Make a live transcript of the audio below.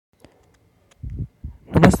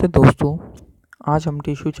नमस्ते दोस्तों, आज हम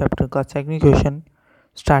टिश्यू चैप्टर का सेकंड क्वेश्चन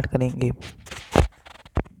स्टार्ट करेंगे।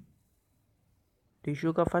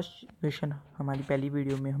 टिश्यू का फर्स्ट क्वेश्चन हमारी पहली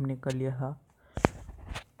वीडियो में हमने कर लिया था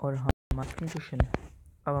और हमारा सेकंड क्वेश्चन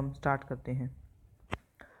अब हम स्टार्ट करते हैं।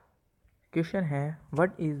 क्वेश्चन है,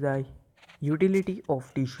 what is the utility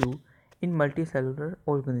of tissue in multicellular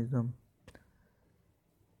organism.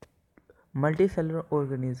 Multicellular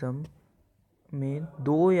organism में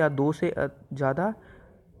दो या दो से ज़्यादा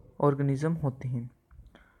ऑर्गेनिज्म होते हैं।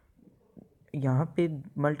 यहाँ पे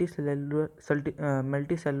मल्टीसेलुलर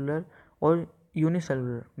और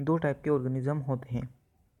यूनिसेलुलर दो टाइप के ऑर्गेनिज्म होते हैं।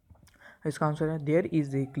 इसका आंसर है, there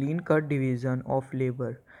is a clean cut division of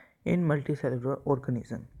labour in multicellular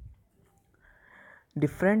organism.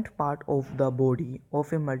 Different part of the body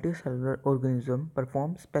of A multicellular organism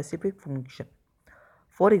perform specific function.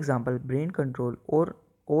 For example, brain control और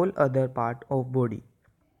all other part of body.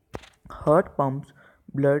 Heart pumps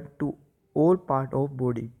blood to all part of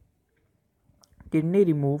body. Kidney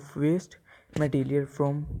remove waste material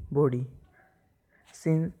from body.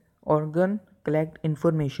 Since organ collect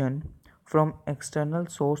information from external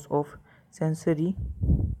source of sensory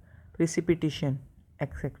precipitation,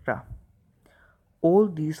 etc. All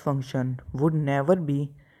these functions would never be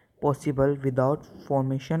possible without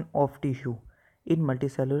formation of tissue in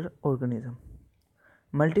multicellular organism.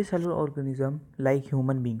 Multicellular organism like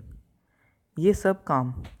human being, ये सब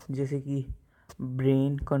काम जैसे कि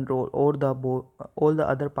brain control और all the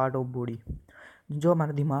other part of body, जो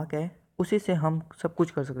हमारा दिमाग है उसी से हम सब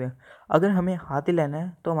कुछ कर सकते हैं। अगर हमें हाथ हिलाना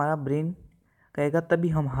है तो हमारा ब्रेन कहेगा तभी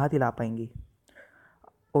हम हाथ हिला पाएंगे।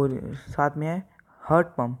 और साथ में है हार्ट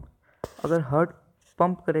पंप, अगर हार्ट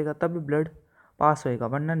पंप करेगा तभी ब्लड पास होएगा,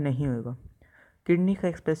 वरना नहीं होएगा। किडनी का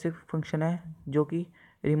एक स्पेसिफिक फंक्शन है जो कि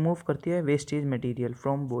रिमूव करती है वेस्टेज मटेरियल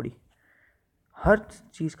फ्रॉम बॉडी। हर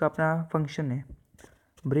चीज़ का अपना फंक्शन है।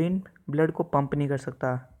 ब्रेन ब्लड को पंप नहीं कर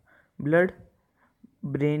सकता, ब्लड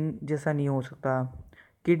ब्रेन जैसा नहीं हो सकता,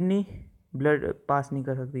 किडनी ब्लड पास नहीं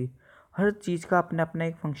कर सकती। हर चीज़ का अपना अपना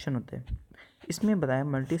एक फंक्शन होता है। इसमें बताया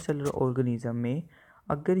मल्टीसेलुलर ऑर्गेनिज्म में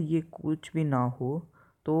अगर ये कुछ भी ना हो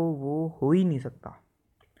तो वो हो ही नहीं सकता।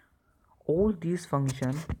 ऑल दीज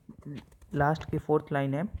फंक्शन, लास्ट के फोर्थ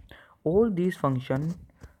लाइन है, all these function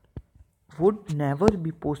would never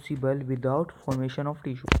be possible without formation of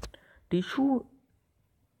tissue. Tissue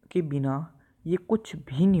के बिना ये कुछ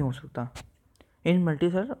भी नहीं हो सकता इन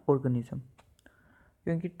मल्टीसेलुलर ऑर्गेनिज्म,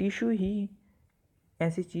 क्योंकि टिश्यू ही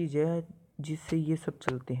ऐसी चीज़ है जिससे ये सब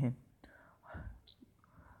चलते हैं।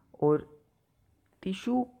 और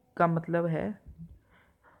टिश्यू का मतलब है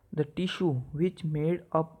the tissue which made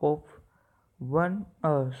up of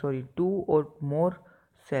to और मोर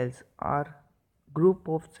cells are group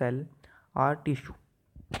of cell are tissue.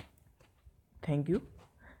 Thank you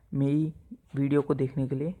मेरी वीडियो को देखने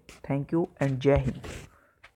के लिए। थैंक यू एंड जय हिंद।